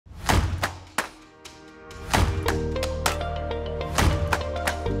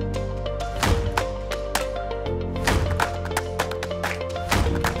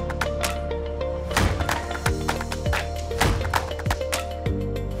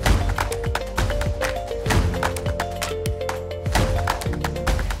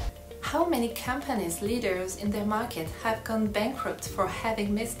companies, leaders in their market have gone bankrupt for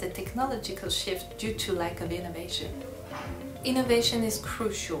having missed the technological shift due to lack of innovation. Innovation is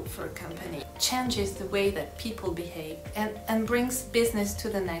crucial for a company. It changes the way that people behave and brings business to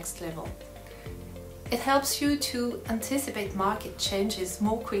the next level. It helps you to anticipate market changes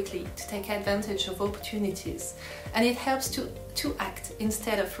more quickly, to take advantage of opportunities, and it helps to act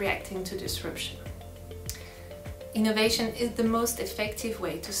instead of reacting to disruption. Innovation is the most effective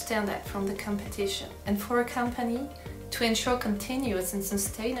way to stand out from the competition and for a company to ensure continuous and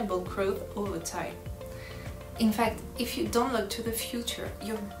sustainable growth over time. In fact, if you don't look to the future,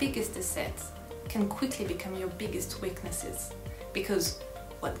 your biggest assets can quickly become your biggest weaknesses, because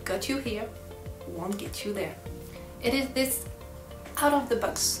what got you here won't get you there. It is this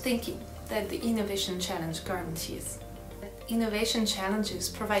out-of-the-box thinking that the Innovation Challenge guarantees. Innovation challenges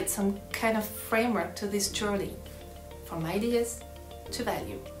provide some kind of framework to this journey, from ideas to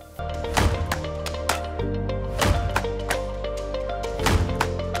value.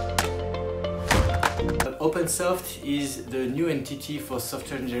 OpenSoft is the new entity for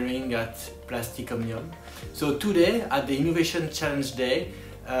software engineering at Plastic Omnium. So today, at the Innovation Challenge Day,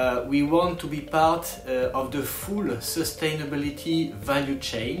 we want to be part of the full sustainability value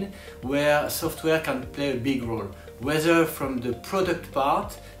chain where software can play a big role, whether from the product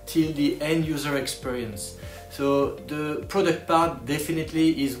part till the end user experience. So the product part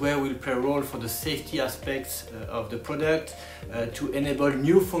definitely is where we'll play a role for the safety aspects of the product, to enable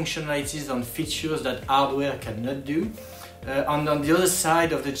new functionalities and features that hardware cannot do. And on the other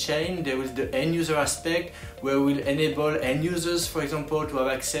side of the chain, there is the end user aspect, where we'll enable end users, for example, to have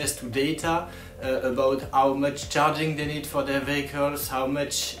access to data about how much charging they need for their vehicles, how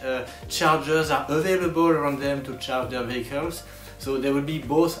much chargers are available around them to charge their vehicles. So there will be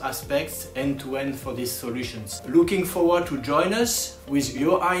both aspects end-to-end for these solutions. Looking forward to join us with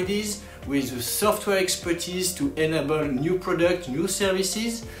your ideas, with the software expertise to enable new products, new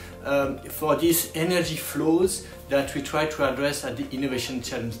services for these energy flows that we try to address at the Innovation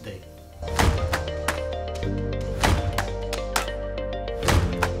Challenge Day.